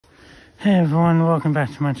Hey everyone, welcome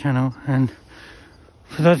back to my channel, and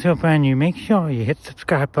for those who are brand new, make sure you hit the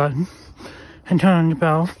subscribe button and turn on your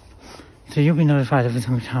bell so you'll be notified every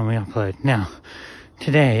single time we upload. Now,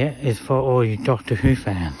 today is for all you Doctor Who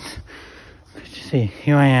fans. As you see,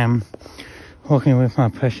 here I am walking with my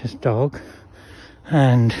precious dog,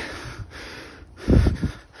 and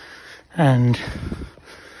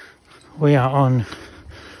we are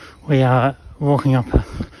walking up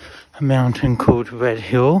a mountain called Red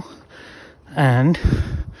Hill. And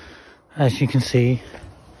as you can see,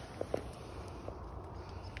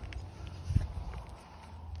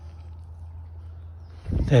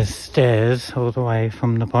 there's stairs all the way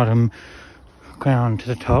from the bottom ground to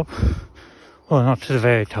the top. Well, not to the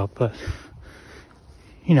very top, but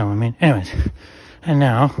you know what I mean. Anyways, and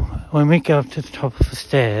now when we go up to the top of the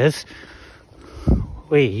stairs,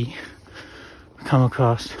 we come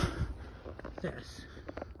across this.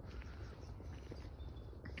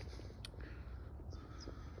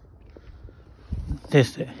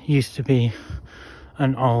 This used to be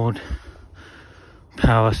an old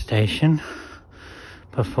power station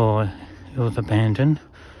before it was abandoned.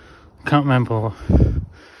 Can't remember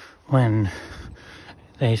when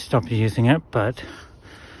they stopped using it, but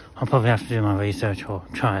I'll probably have to do my research, or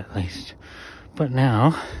try at least. But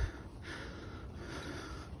now,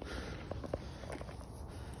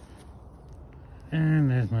 and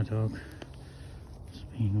there's my dog. It's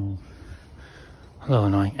being all a little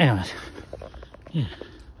annoying. Anyways. Yeah,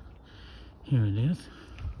 here it is.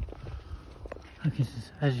 Okay,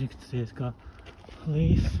 as you can see, it's got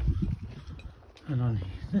police, and on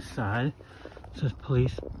this side it says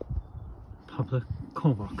police public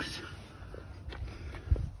call box.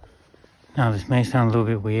 Now this may sound a little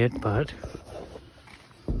bit weird, but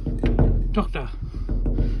Doctor,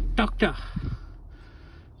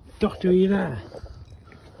 are you there?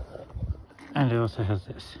 And it also has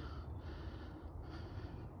this.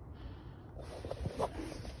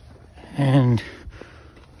 And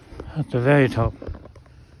at the very top,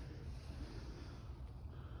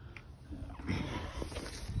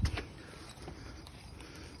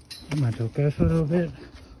 let my dog go for a little bit.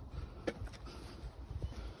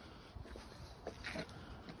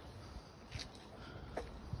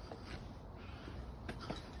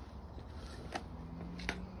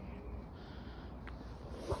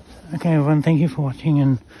 Okay everyone, thank you for watching,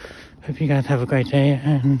 and hope you guys have a great day,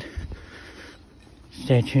 and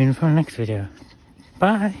stay tuned for the next video.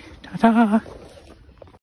 Bye. Ta-ta.